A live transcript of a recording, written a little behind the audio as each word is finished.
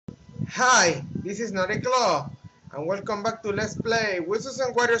Hi, this is Claw, and welcome back to Let's Play Wizards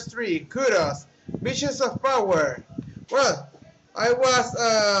and Warriors 3 Kuros Visions of Power. Well, I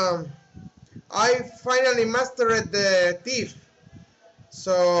finally mastered the thief.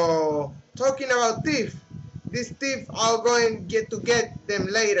 So, talking about thief, this thief I'm going to get them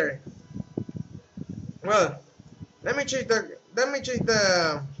later. Well, let me change the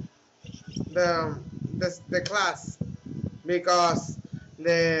class, because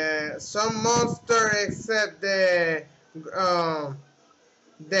some monster except the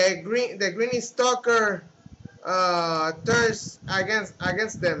green stalker turns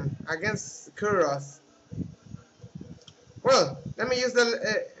against them, against Kuros. Well, let me use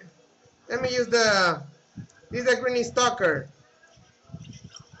the green stalker.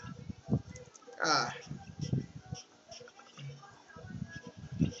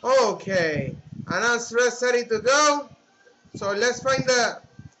 Okay, and I'm ready to go. So let's find the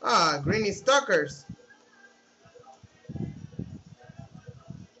green stalkers.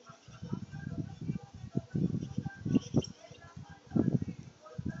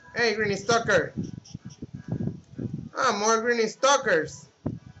 Hey, green stalker. More green stalkers.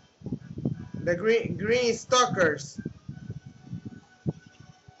 The green stalkers.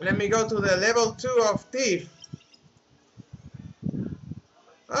 Let me go to the level 2 of thief.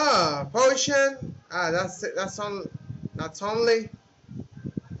 Potion. That's only.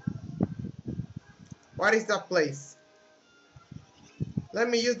 What is that place? Let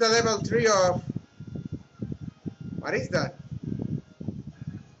me use the level 3 of. What is that?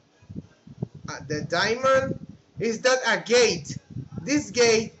 The diamond. Is that a gate? This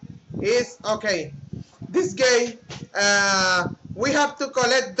gate is okay. This gate. We have to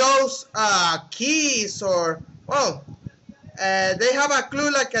collect those keys, or they have a clue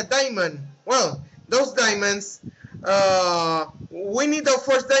like a diamond. Well, those diamonds, we need the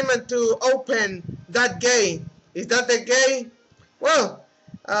first diamond to open that gate. Is that the gate? Well,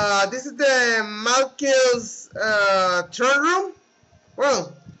 this is the Malkil's throne room.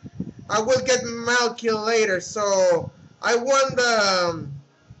 Well, I will get Malkil later, so I want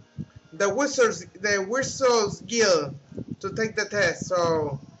the Wizards Guild to take the test.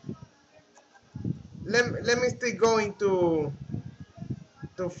 So let me still going to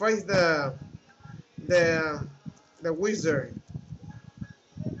face the wizard.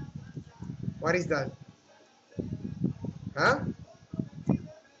 What is that? Huh?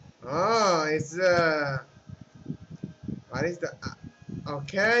 Oh, it's what is that?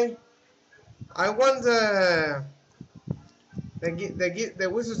 Okay. I want the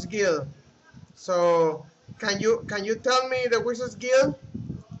Wizards Guild. So can you tell me the Wizards Guild?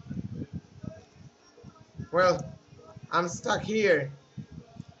 Well, I'm stuck here.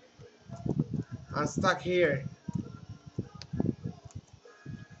 I'm stuck here.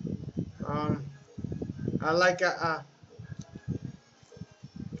 I like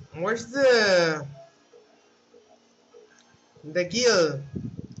where's the guild?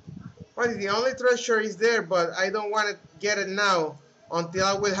 Well, the only treasure is there, but I don't want to get it now until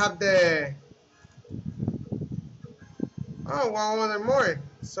I will have the. Oh, one other more.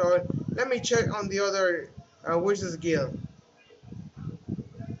 So let me check on the other Wizards Guild.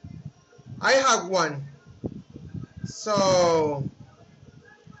 I have one. So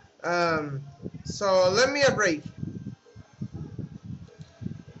let me a break.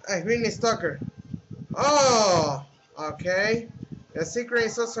 A green stalker. Oh, okay. The secret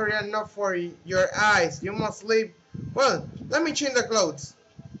is sorcery are not for your eyes. You must leave. Well, let me change the clothes.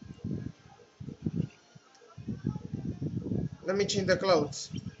 Let me change the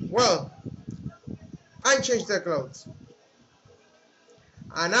clothes. Well, I changed the clothes.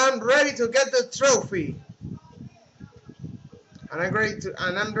 And I'm ready to get the trophy. And I'm ready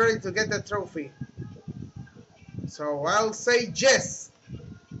to get the trophy. So I'll say yes.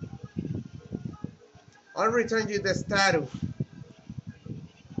 I'll return you the statue.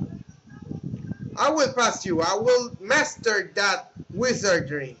 I will pass you. I will master that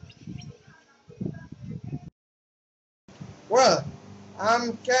wizardry. Well,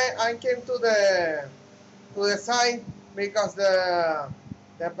 I came to the side because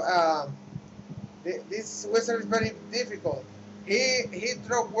this wizard is very difficult. He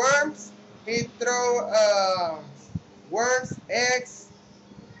throw worms. He throw worms, eggs.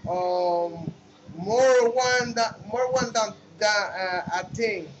 More one than a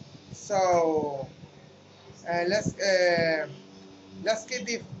thing. So let's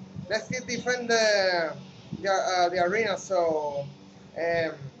defend the arena. So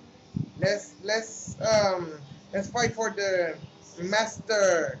let's fight for the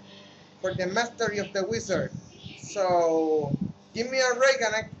mastery of the wizard. So Give me a break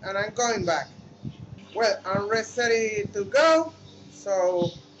and I'm going back. Well, I'm ready to go,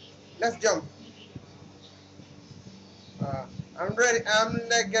 so let's jump. Uh, I'm ready. I'm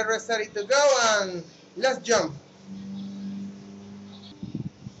get ready to go and let's jump.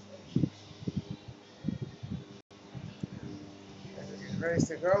 Ready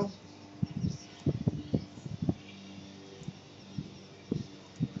to go.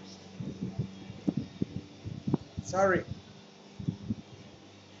 Sorry.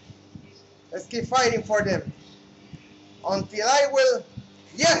 Let's keep fighting for them until I will.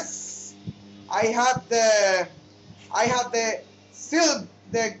 Yes, I have the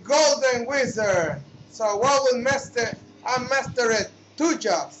the golden wizard. So I will I mastered 2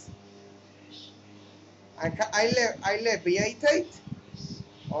 jobs. I levitate.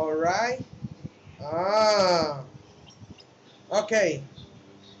 All right. Ah. Okay.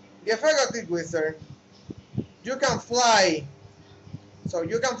 The effect of the wizard, you can fly. So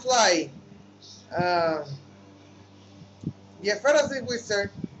you can fly. Um, the effect of the wizard,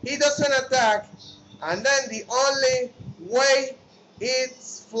 he doesn't attack, and then the only way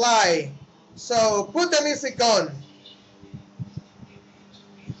is fly. So put the music on.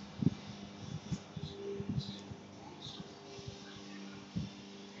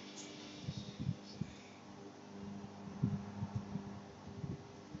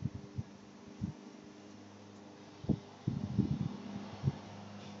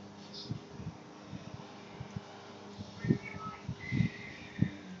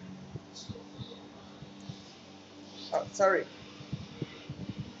 Oh, sorry.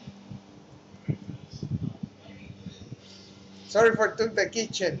 Sorry for took the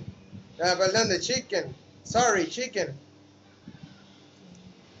kitchen. But then the chicken. Sorry, chicken.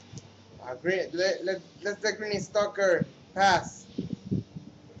 Let the green stalker pass.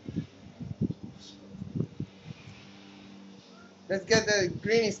 Let's get the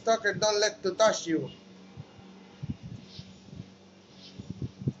green stalker. Don't let to touch you.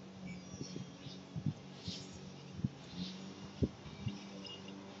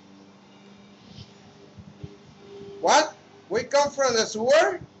 What? We come from the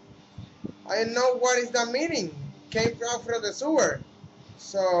sewer? I don't know what is that meaning. Came from the sewer.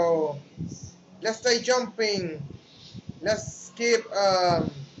 So let's stay jumping. Let's keep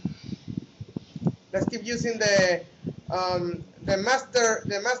using the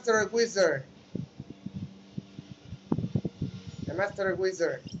master wizard. The master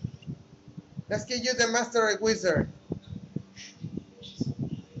wizard. Let's give you the master wizard.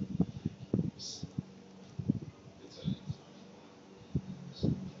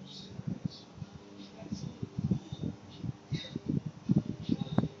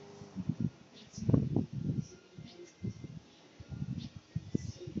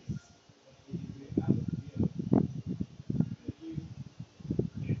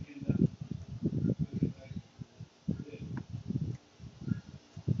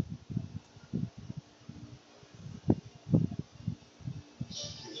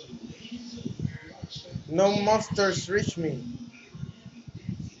 No monsters reach me.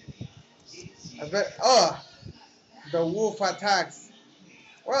 I bet. Oh, the wolf attacks.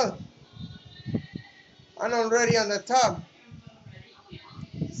 Well, I'm already on the top.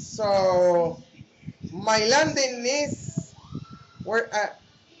 So my landing is where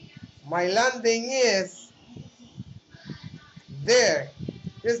my landing is there.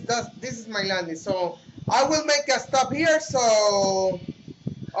 This is my landing. So I will make a stop here. So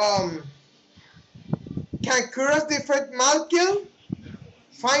can Kuros defeat Malkiel?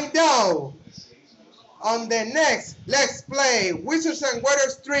 Find out on the next Let's Play Wizards and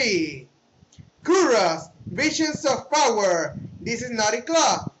Warriors 3. Kuros, Visions of Power. This is Naughty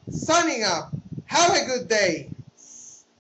Claw, signing up. Have a good day.